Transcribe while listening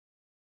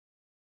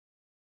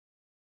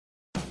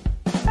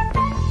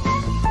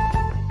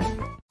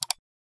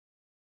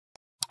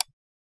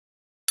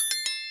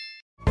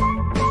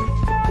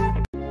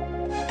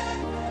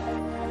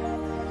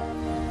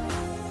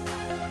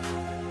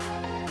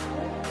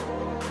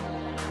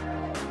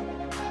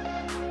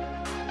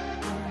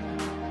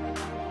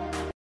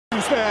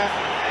there.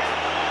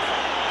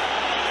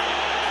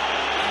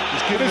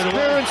 His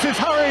clearance is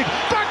hurried.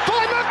 Back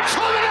by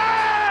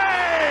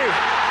McTominay!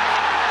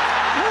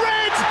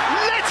 Red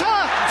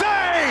letter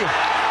day!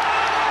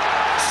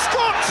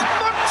 Scott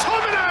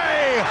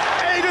McTominay!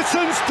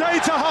 Ederson's day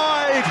to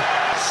hide.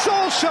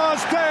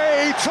 Solskjaer's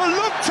day to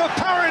look to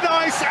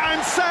paradise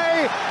and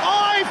say,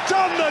 I've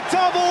done the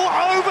double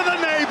over the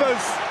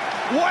neighbours.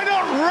 Why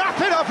not wrap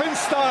it up in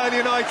style,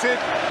 United?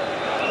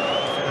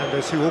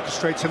 Fernandes, who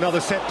orchestrates another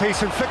set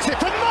piece and flicks it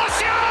to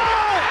Martial!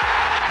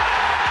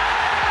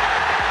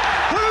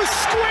 Who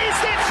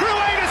squeezed it through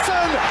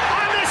Ederson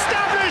and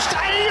established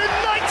a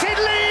United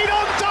lead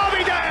on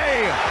Derby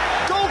Day.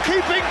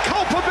 Goalkeeping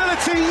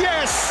culpability,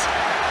 yes.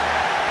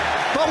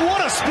 But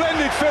what a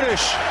splendid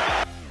finish.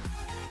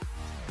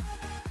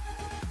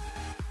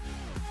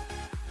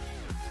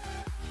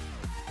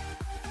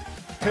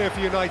 Here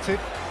for United.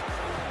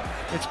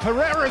 It's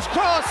Pereira's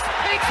cross,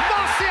 it's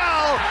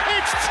Martial,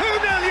 it's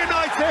 2-0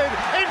 United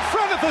in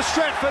front of the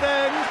Stretford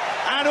end,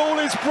 and all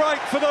is bright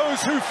for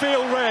those who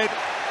feel red.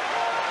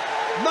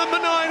 Number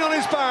 9 on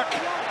his back,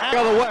 and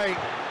the other way.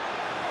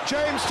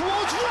 James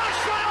towards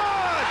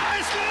Rashford!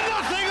 There's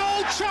nothing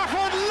Old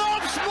Trafford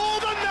loves more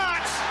than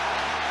that!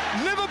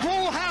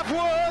 Liverpool have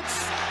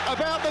words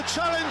about the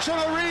challenge on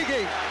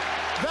Origi.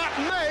 That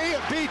may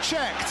be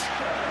checked.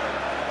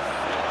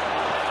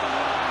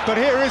 But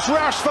here is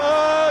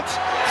Rashford,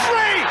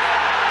 free,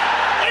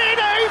 in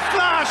a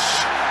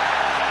flash,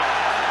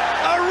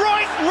 a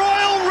right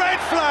royal red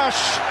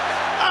flash,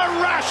 a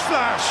rash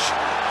flash.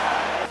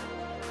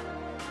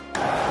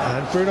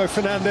 And Bruno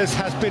Fernandes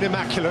has been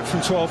immaculate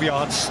from 12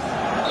 yards.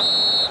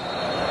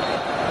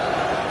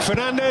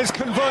 Fernandes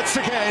converts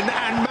again,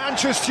 and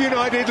Manchester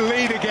United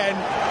lead again.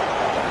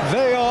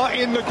 They are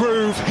in the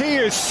groove, he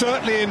is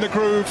certainly in the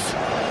groove.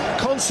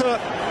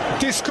 Concert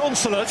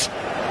disconsolate.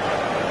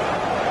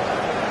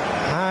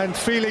 And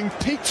feeling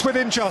piqued with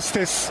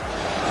injustice.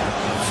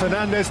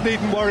 Fernandes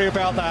needn't worry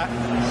about that.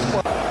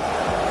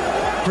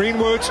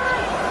 Greenwood,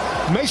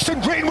 Mason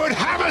Greenwood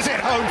hammers it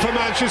home for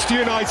Manchester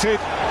United.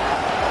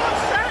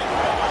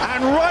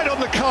 And right on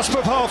the cusp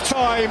of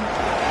half-time,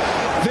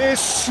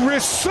 this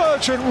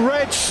resurgent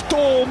red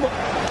storm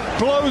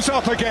blows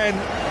up again.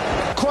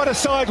 Quite a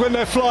side when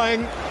they're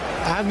flying,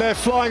 and they're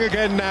flying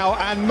again now,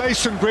 and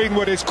Mason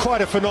Greenwood is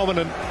quite a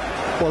phenomenon.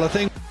 Well, I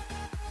think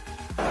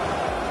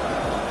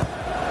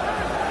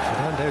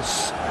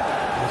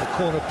with a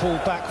corner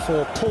pulled back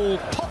for Paul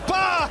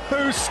Pogba,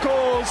 who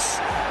scores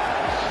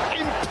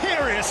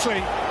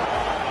imperiously.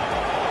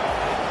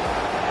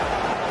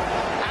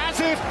 As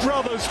if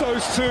brothers,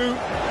 those two.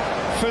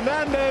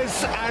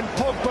 Fernandes and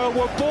Pogba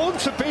were born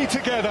to be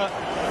together.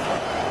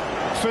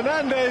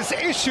 Fernandes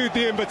issued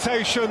the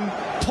invitation.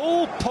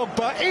 Paul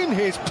Pogba, in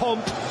his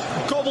pomp,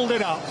 gobbled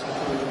it up.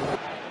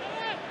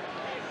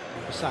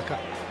 Saka.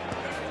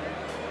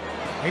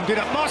 Aimed it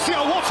at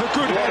Martial. What a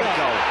good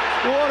header.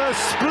 What a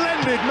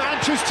splendid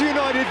Manchester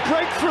United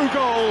breakthrough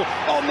goal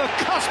on the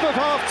cusp of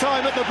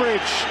half-time at the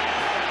bridge.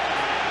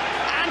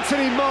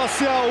 Anthony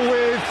Martial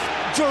with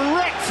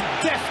direct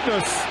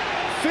deftness,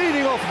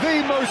 feeding off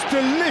the most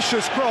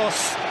delicious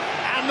cross,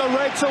 and the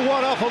Reds are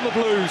one up on the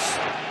Blues.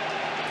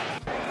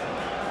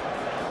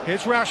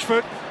 Here's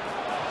Rashford,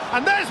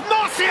 and there's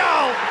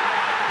Martial,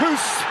 who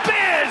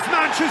spears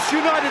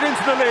Manchester United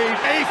into the lead.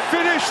 A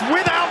finish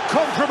without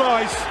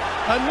compromise.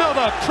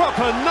 Another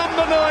proper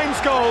number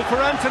 9's goal for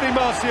Anthony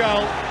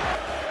Martial,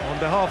 on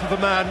behalf of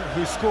a man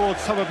who scored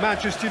some of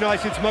Manchester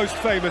United's most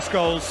famous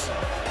goals.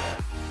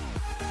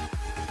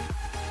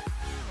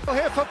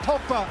 Here for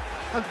Pogba,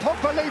 and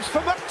Pogba leaves for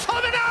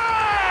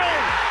McTominay!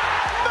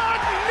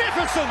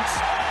 Magnificent!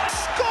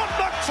 Scott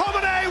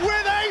McTominay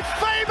with a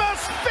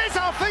famous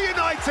fizzer for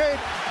United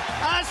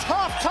as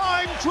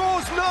half-time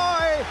draws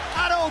nigh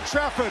at Old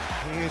Trafford.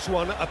 Here's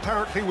one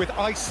apparently with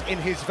ice in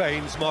his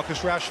veins, Marcus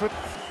Rashford.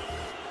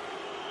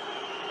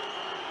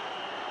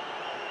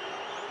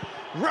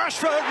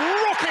 Rashford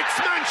rockets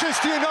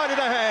Manchester United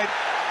ahead.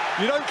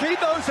 You don't keep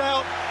those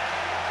out.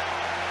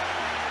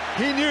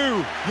 He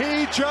knew,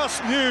 he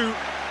just knew.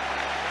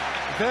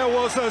 There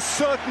was a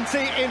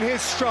certainty in his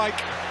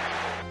strike.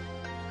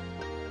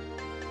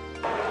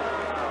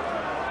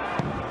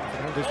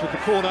 Fernandes with the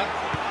corner.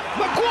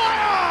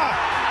 Maguire!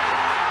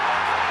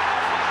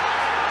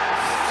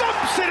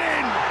 Thumps it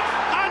in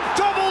and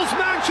doubles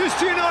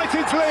Manchester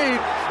United's lead.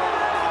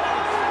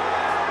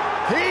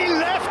 He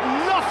left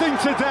nothing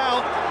to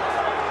doubt.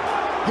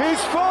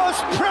 His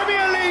first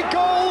Premier League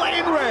goal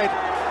in red.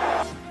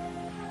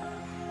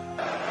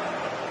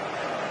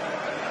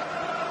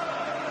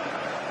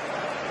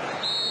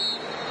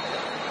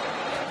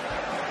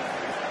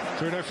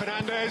 Bruno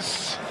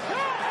Fernandes.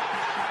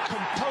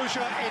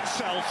 Composure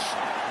itself.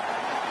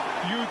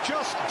 You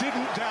just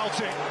didn't doubt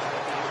it.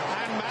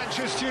 And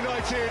Manchester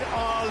United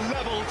are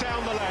level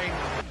down the lane.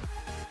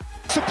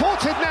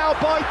 Supported now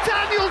by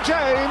Daniel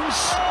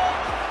James,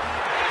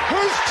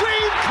 whose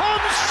dream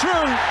comes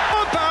true.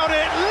 About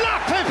it,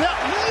 lap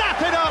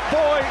it up,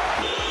 boy.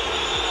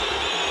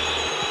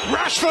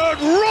 Rashford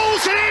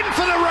rolls it in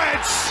for the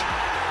Reds.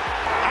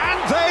 And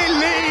They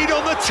lead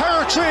on the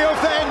territory of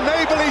their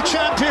neighbourly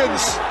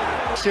champions.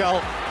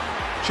 Martial,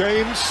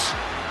 James,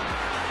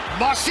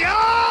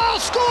 Martial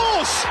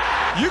scores!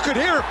 You could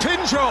hear a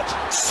pin drop.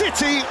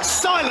 City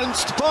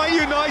silenced by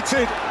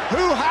United,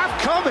 who have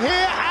come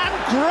here and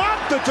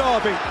grabbed the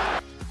derby.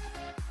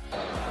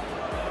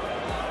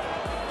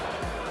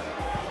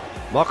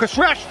 Marcus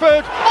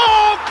Rashford,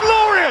 oh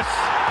glorious!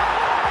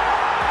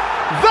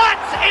 That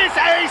is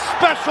a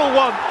special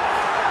one.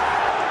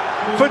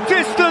 For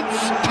distance,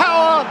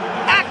 power,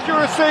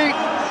 accuracy,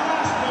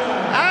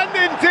 and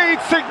indeed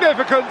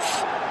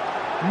significance,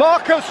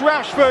 Marcus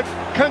Rashford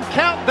can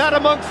count that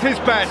amongst his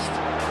best.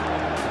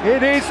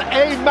 It is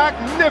a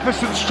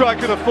magnificent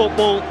strike of the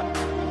football.